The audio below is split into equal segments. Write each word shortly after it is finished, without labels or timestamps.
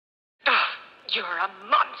You're a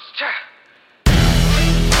monster.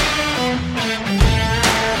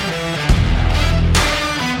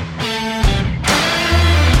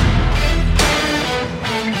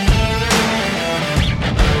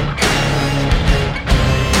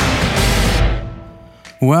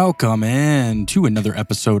 Welcome in to another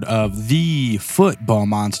episode of the Football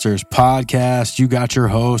Monsters podcast. You got your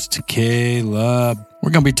host, Caleb.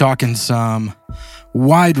 We're going to be talking some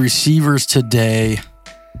wide receivers today.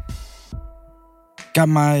 I've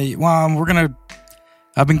been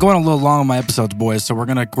going a little long on my episodes, boys, so we're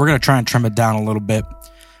gonna try and trim it down a little bit.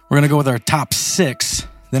 We're gonna go with our top 6.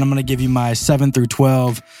 Then I'm gonna give you my 7 through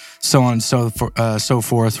 12, so on and so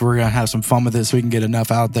forth. We're gonna have some fun with it, so we can get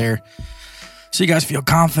enough out there, so you guys feel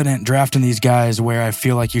confident drafting these guys where I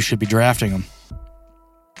feel like you should be drafting them.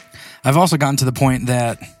 I've also gotten to the point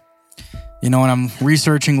that, when I'm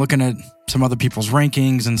researching, looking at some other people's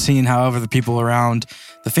rankings and seeing how other people around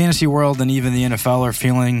the fantasy world and even the NFL are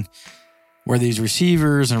feeling where these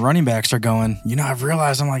receivers and running backs are going, I've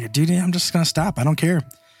realized, I'm like, dude, I'm just going to stop. I don't care.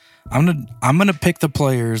 I'm going to pick the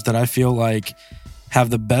players that I feel like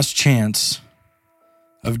have the best chance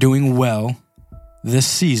of doing well this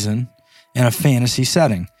season in a fantasy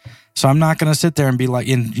setting. So I'm not going to sit there and be like,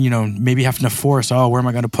 maybe having to force, where am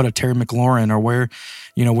I going to put a Terry McLaurin, or where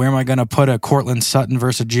am I going to put a Cortland Sutton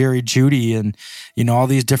versus Jerry Jeudy, and, all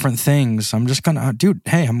these different things. I'm just going to, I'm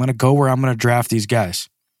going to go where I'm going to draft these guys.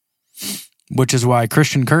 Which is why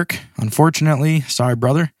Christian Kirk, unfortunately, sorry,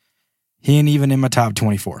 brother, he ain't even in my top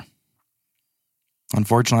 24.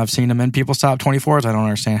 Unfortunately, I've seen him in people's top 24s. I don't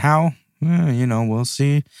understand how. We'll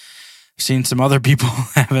see. Seen some other people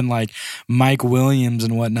having like Mike Williams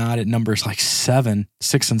and whatnot at numbers like 6 and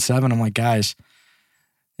 7. I'm like, guys,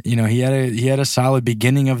 he had a solid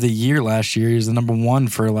beginning of the year last year. He was the number 1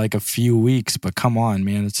 for like a few weeks, but come on,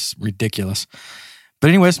 man, it's ridiculous. But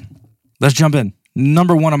anyways, let's jump in.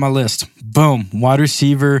 Number 1 on my list, boom, wide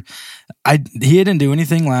receiver. He didn't do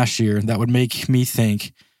anything last year that would make me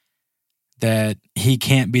think that he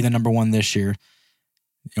can't be the number 1 this year.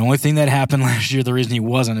 The only thing that happened last year, the reason he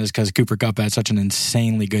wasn't, is because Cooper Kupp had such an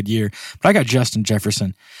insanely good year. But I got Justin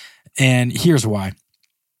Jefferson, and here's why.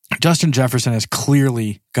 Justin Jefferson is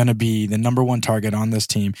clearly going to be the number 1 target on this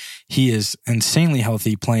team. He is insanely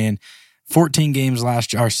healthy, playing 14 games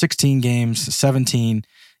last year, or 16 games, 17.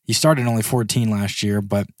 He started only 14 last year,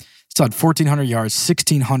 but still had 1,400 yards,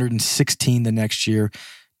 1,616 the next year,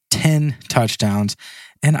 10 touchdowns.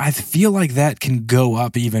 And I feel like that can go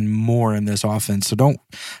up even more in this offense. So don't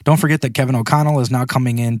forget that Kevin O'Connell is now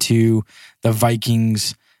coming into the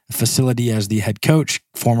Vikings facility as the head coach,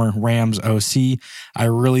 former Rams OC. I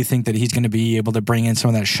really think that he's going to be able to bring in some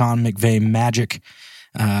of that Sean McVay magic,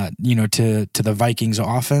 to the Vikings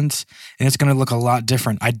offense, and it's going to look a lot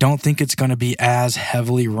different. I don't think it's going to be as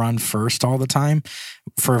heavily run first all the time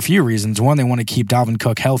for a few reasons. One, they want to keep Dalvin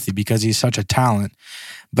Cook healthy because he's such a talent.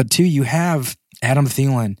 But 2, you have Adam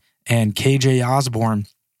Thielen and KJ Osborne,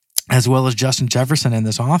 as well as Justin Jefferson in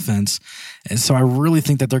this offense. And so I really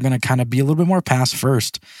think that they're going to kind of be a little bit more pass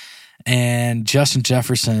first. And Justin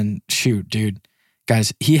Jefferson, shoot, dude,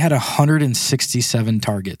 guys, he had 167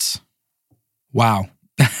 targets. Wow.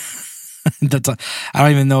 I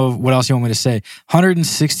don't even know what else you want me to say.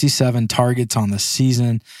 167 targets on the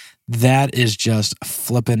season. That is just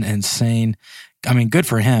flipping insane. I mean, good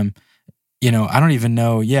for him. I don't even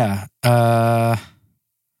know.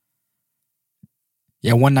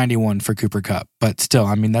 191 for Cooper Kupp. But still,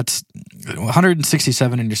 I mean, that's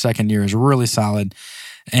 167 in your second year is really solid.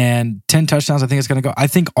 And 10 touchdowns, I think it's going to go. I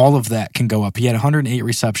think all of that can go up. He had 108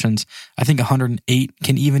 receptions. I think 108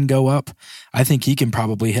 can even go up. I think he can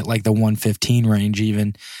probably hit like the 115 range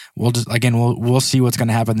even. We'll see what's going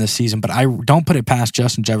to happen this season. But I don't put it past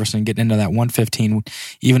Justin Jefferson getting into that 115,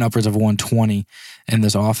 even upwards of 120 in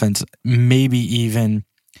this offense. Maybe even,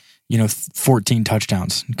 14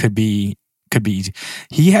 touchdowns could be easy.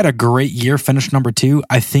 He had a great year, finished number 2.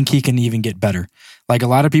 I think he can even get better. Like a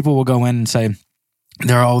lot of people will go in and say,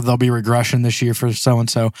 there'll be regression this year for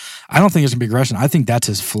so-and-so. I don't think it's going to be regression. I think that's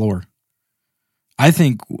his floor. I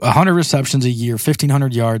think 100 receptions a year,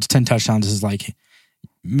 1,500 yards, 10 touchdowns is like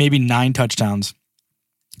maybe 9 touchdowns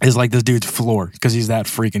is like this dude's floor because he's that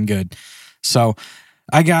freaking good. So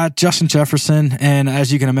I got Justin Jefferson, and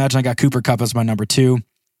as you can imagine, I got Cooper Kupp as my number 2.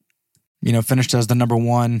 Finished as the number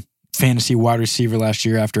 1 fantasy wide receiver last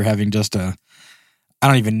year after having just I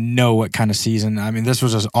don't even know what kind of season. I mean, this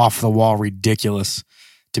was just off the wall ridiculous,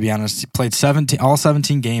 to be honest. He played all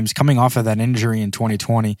 17 games coming off of that injury in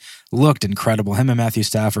 2020. Looked incredible. Him and Matthew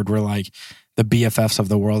Stafford were like the BFFs of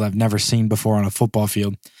the world I've never seen before on a football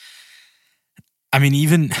field. I mean,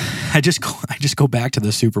 even I just go back to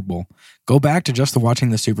the Super Bowl. Go back to just watching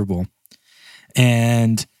the Super Bowl.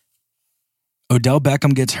 And Odell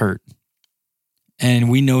Beckham gets hurt. And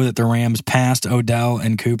we know that the Rams past Odell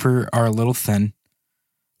and Cooper are a little thin.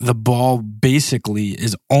 The ball basically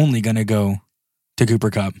is only going to go to Cooper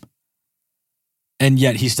Kupp. And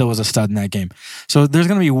yet he still was a stud in that game. So there's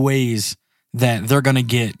going to be ways that they're going to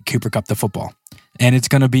get Cooper Kupp the football. And it's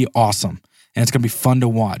going to be awesome. And it's going to be fun to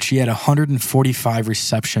watch. He had 145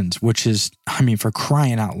 receptions, which is, I mean, for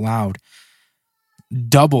crying out loud,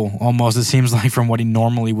 double almost, it seems like, from what he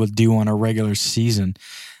normally would do on a regular season.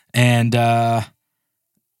 And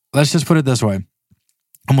let's just put it this way.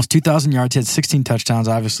 Almost 2,000 yards, he had 16 touchdowns,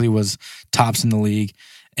 obviously was tops in the league.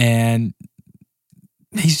 And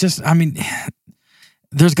he's just, I mean,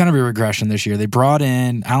 there's going to be regression this year. They brought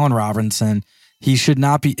in Allen Robinson. He should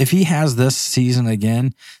not be, if he has this season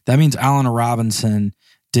again, that means Allen Robinson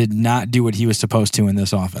did not do what he was supposed to in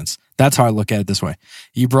this offense. That's how I look at it this way.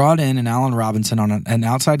 You brought in an Allen Robinson on an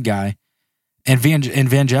outside guy and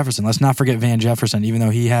Van Jefferson. Let's not forget Van Jefferson, even though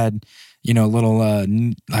he had, a little, a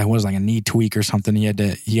knee tweak or something he had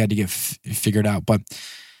to get figured out. But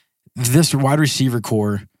this wide receiver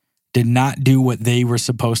core did not do what they were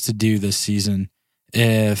supposed to do this season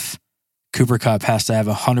if Cooper Kupp has to have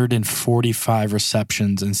 145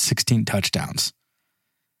 receptions and 16 touchdowns.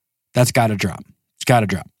 That's got to drop. It's got to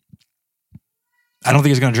drop. I don't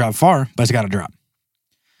think it's going to drop far, but it's got to drop.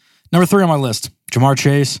 Number 3 on my list, Ja'Marr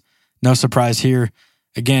Chase. No surprise here.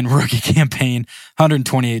 Again, rookie campaign,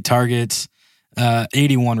 128 targets,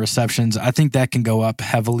 81 receptions. I think that can go up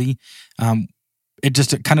heavily.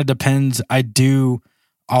 It kind of depends. I do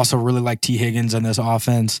also really like T. Higgins in this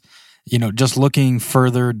offense. Just looking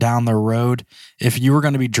further down the road, if you were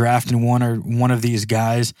going to be drafting one of these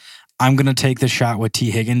guys, I'm going to take the shot with T.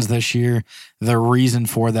 Higgins this year. The reason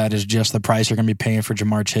for that is just the price you're going to be paying for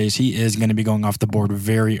Ja'Marr Chase. He is going to be going off the board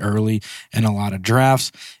very early in a lot of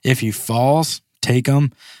drafts. If he falls, take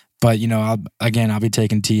him. But, I'll be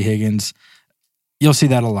taking T. Higgins. You'll see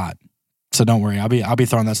that a lot. So don't worry. I'll be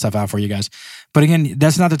throwing that stuff out for you guys. But again,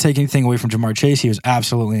 that's not to take anything away from Ja'Marr Chase. He was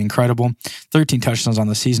absolutely incredible. 13 touchdowns on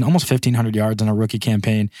the season, almost 1,500 yards in a rookie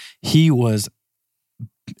campaign. He was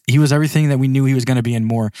everything that we knew he was going to be and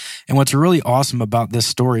more. And what's really awesome about this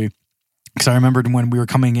story, because I remembered when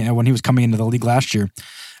he was coming into the league last year,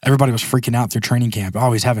 everybody was freaking out through training camp.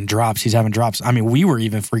 Oh, he's having drops. I mean, we were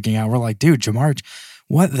even freaking out. We're like, dude, Ja'Marr,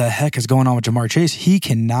 what the heck is going on with Ja'Marr Chase? He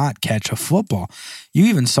cannot catch a football. You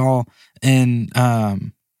even saw in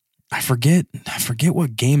I forget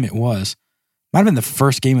what game it was. Might have been the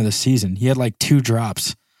first game of the season. He had like 2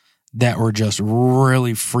 drops that were just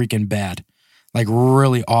really freaking bad. Like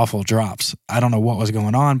really awful drops. I don't know what was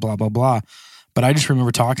going on, blah, blah, blah. But I just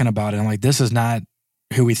remember talking about it. I'm like, this is not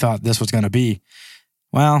who we thought this was going to be.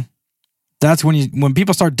 Well, that's when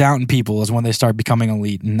people start doubting people is when they start becoming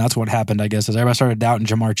elite. And that's what happened, I guess, is everybody started doubting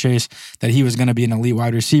Ja'Marr Chase, that he was going to be an elite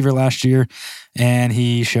wide receiver last year. And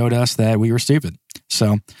he showed us that we were stupid.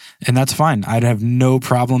 So, and that's fine. I'd have no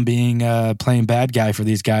problem being playing bad guy for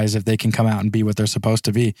these guys if they can come out and be what they're supposed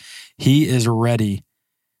to be. He is ready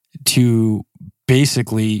to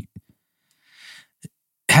basically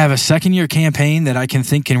have a second-year campaign that I can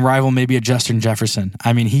think can rival maybe a Justin Jefferson.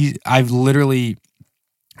 I mean, I've literally,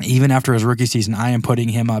 even after his rookie season, I am putting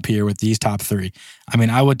him up here with these top 3. I mean,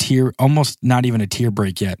 I would tier, almost not even a tier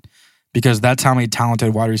break yet, because that's how many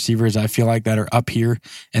talented wide receivers I feel like that are up here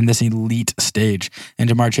in this elite stage. And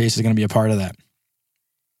Ja'Marr Chase is going to be a part of that.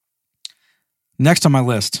 Next on my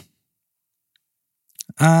list,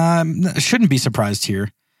 shouldn't be surprised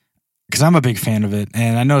here, because I'm a big fan of it,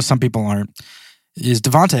 and I know some people aren't, is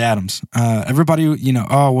Davante Adams. Everybody, he's not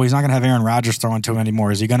going to have Aaron Rodgers throwing to him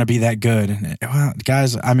anymore. Is he going to be that good? Well,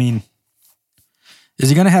 guys, I mean, is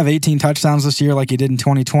he going to have 18 touchdowns this year like he did in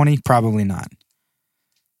 2020? Probably not.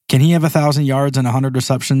 Can he have 1,000 yards and 100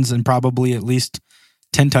 receptions and probably at least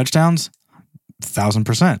 10 touchdowns?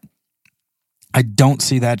 1,000%. I don't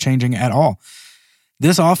see that changing at all.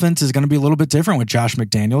 This offense is going to be a little bit different with Josh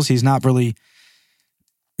McDaniels. He's not really,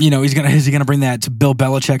 is he going to bring that to Bill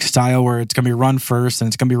Belichick style where it's going to be run first and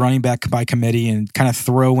it's going to be running back by committee and kind of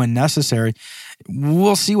throw when necessary?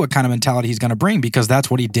 We'll see what kind of mentality he's going to bring, because that's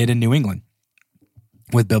what he did in New England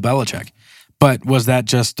with Bill Belichick. But was that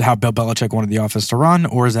just how Bill Belichick wanted the offense to run,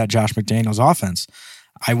 or is that Josh McDaniels' offense?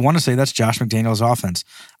 I want to say that's Josh McDaniels' offense.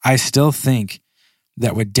 I still think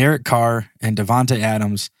that with Derek Carr and Davante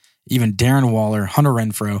Adams, even Darren Waller, Hunter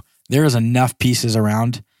Renfrow, there is enough pieces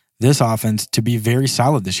around this offense to be very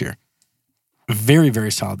solid this year. Very,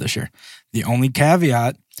 very solid this year. The only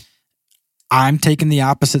caveat, I'm taking the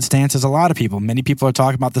opposite stance as a lot of people. Many people are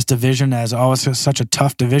talking about this division as, oh, it's just such a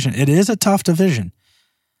tough division. It is a tough division.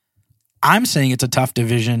 I'm saying it's a tough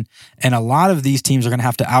division, and a lot of these teams are going to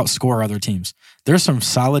have to outscore other teams. There's some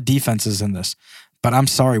solid defenses in this, but I'm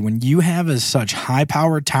sorry, when you have such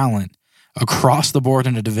high-powered talent across the board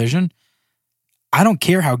in a division, I don't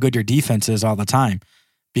care how good your defense is all the time,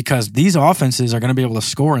 because these offenses are going to be able to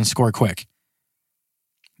score and score quick.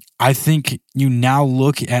 I think you now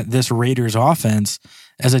look at this Raiders offense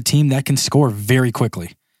as a team that can score very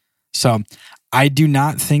quickly. So I do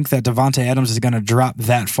not think that Davante Adams is going to drop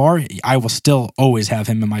that far. I will still always have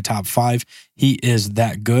him in my top 5. He is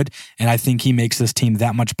that good, and I think he makes this team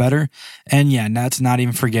that much better. And yeah, let's not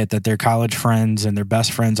even forget that they're college friends and they're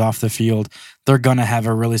best friends off the field. They're going to have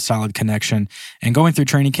a really solid connection. And going through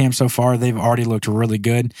training camp so far, they've already looked really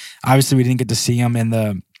good. Obviously, we didn't get to see them in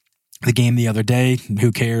the game the other day.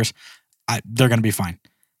 Who cares? They're going to be fine.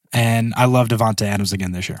 And I love Davante Adams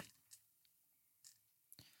again this year.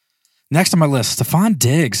 Next on my list, Stephon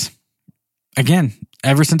Diggs. Again,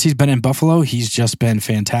 ever since he's been in Buffalo, he's just been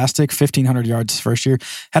fantastic. 1,500 yards first year.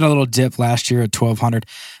 Had a little dip last year at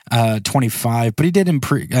 1,225, but he did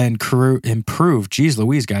improve. Geez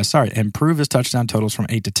Louise, guys. Sorry. Improve his touchdown totals from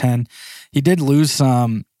 8 to 10. He did lose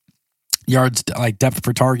some yards, like depth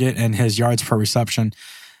per target and his yards per reception.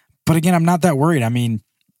 But again, I'm not that worried. I mean,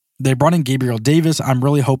 they brought in Gabriel Davis. I'm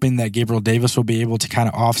really hoping that Gabriel Davis will be able to kind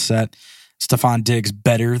of offset Stephon Diggs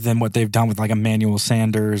better than what they've done with like Emmanuel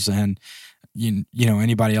Sanders and you know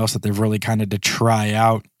anybody else that they've really kind of to try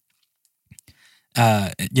out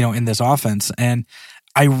in this offense. And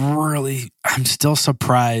I'm still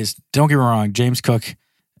surprised. Don't get me wrong, James Cook,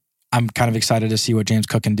 I'm kind of excited to see what James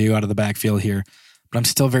Cook can do out of the backfield here. But I'm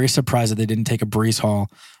still very surprised that they didn't take a Breece Hall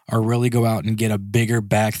or really go out and get a bigger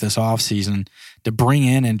back this offseason to bring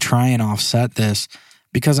in and try and offset this,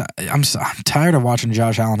 because I'm tired of watching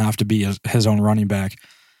Josh Allen have to be his own running back.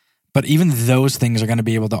 But even those things are going to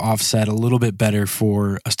be able to offset a little bit better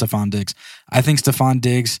for Stephon Diggs. I think Stephon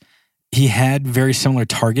Diggs, he had very similar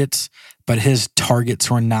targets, but his targets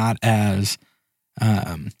were not as,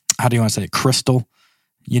 how do you want to say it, crystal,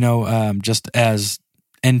 just as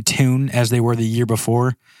in tune as they were the year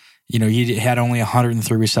before. He had only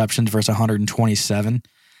 103 receptions versus 127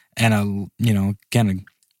 and again,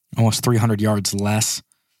 almost 300 yards less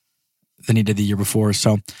than he did the year before.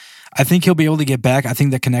 So I think he'll be able to get back. I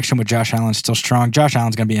think the connection with Josh Allen is still strong. Josh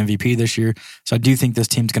Allen's going to be MVP this year. So I do think this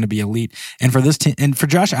team's going to be elite. And for this team, and for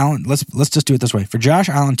Josh Allen, let's just do it this way. For Josh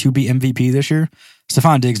Allen to be MVP this year,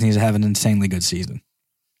 Stephon Diggs needs to have an insanely good season.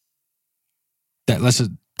 That's a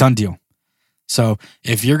done deal. So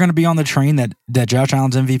if you're going to be on the train that Josh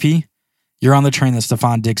Allen's MVP, you're on the train that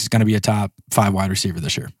Stephon Diggs is going to be a top 5 wide receiver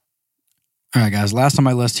this year. All right, guys, last on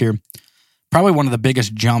my list here, probably one of the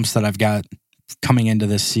biggest jumps that I've got coming into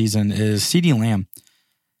this season is CeeDee Lamb.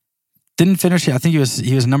 Didn't finish, I think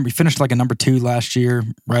he finished like a number 2 last year,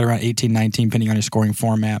 right around 18, 19, depending on your scoring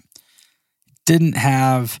format. Didn't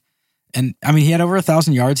have, he had over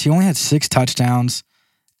 1,000 yards. He only had 6 touchdowns.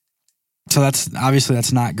 So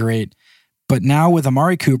that's not great. But now with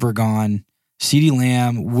Amari Cooper gone, CeeDee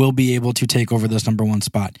Lamb will be able to take over this number 1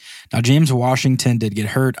 spot. Now, James Washington did get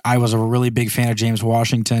hurt. I was a really big fan of James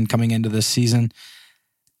Washington coming into this season.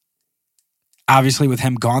 Obviously, with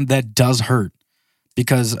him gone, that does hurt.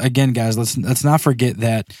 Because, again, guys, let's not forget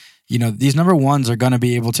that, these number 1s are going to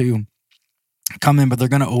be able to come in, but they're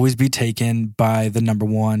going to always be taken by the number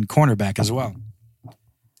 1 cornerback as well.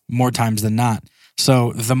 More times than not.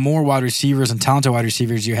 So the more wide receivers and talented wide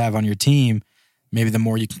receivers you have on your team, maybe the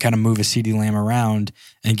more you can kind of move a CeeDee Lamb around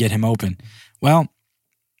and get him open. Well,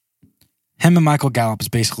 him and Michael Gallup is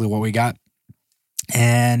basically what we got.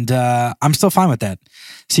 And I'm still fine with that.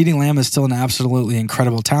 CeeDee Lamb is still an absolutely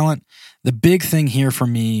incredible talent. The big thing here for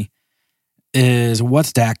me is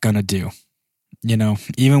what's Dak going to do?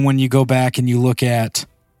 Even when you go back and you look at,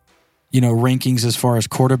 rankings as far as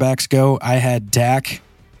quarterbacks go, I had Dak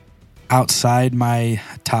outside my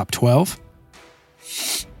top 12.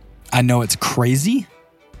 I know it's crazy,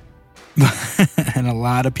 and a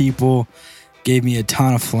lot of people gave me a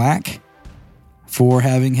ton of flack for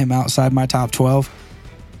having him outside my top 12,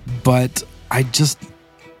 but Dak's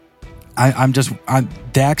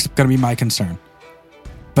going to be my concern.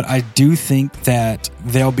 But I do think that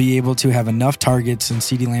they'll be able to have enough targets, and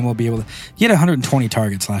CeeDee Lamb will be able to. He had 120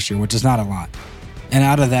 targets last year, which is not a lot. And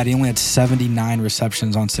out of that, he only had 79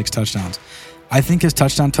 receptions on 6 touchdowns. I think his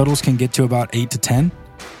touchdown totals can get to about 8 to 10.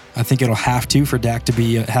 I think it'll have to for Dak to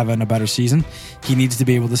be having a better season. He needs to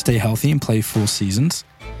be able to stay healthy and play full seasons.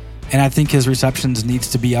 And I think his receptions needs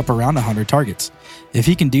to be up around 100 targets. If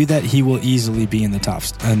he can do that, he will easily be in the top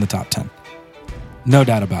 10. No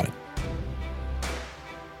doubt about it.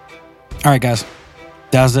 All right, guys.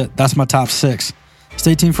 That's it. That's my top 6.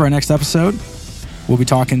 Stay tuned for our next episode. We'll be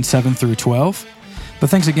talking 7 through 12. But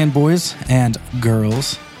thanks again, boys and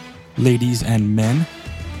girls, ladies and men,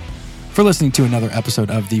 for listening to another episode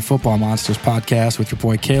of the Football Monsters podcast with your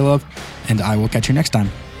boy Caleb, and I will catch you next time.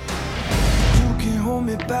 You can hold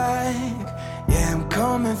me back, yeah, I'm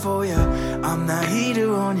coming for you. I'm not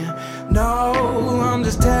heater on you, no, I'm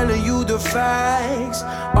just telling you the facts.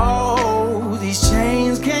 Oh, these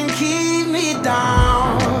chains can keep me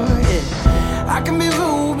down, yeah. I can be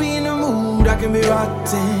rude, be in the mood, I can be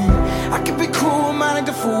rotten, I can be cool, man like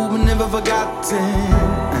the fool, but never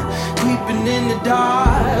forgotten. Creeping in the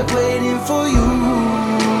dark, waiting for you.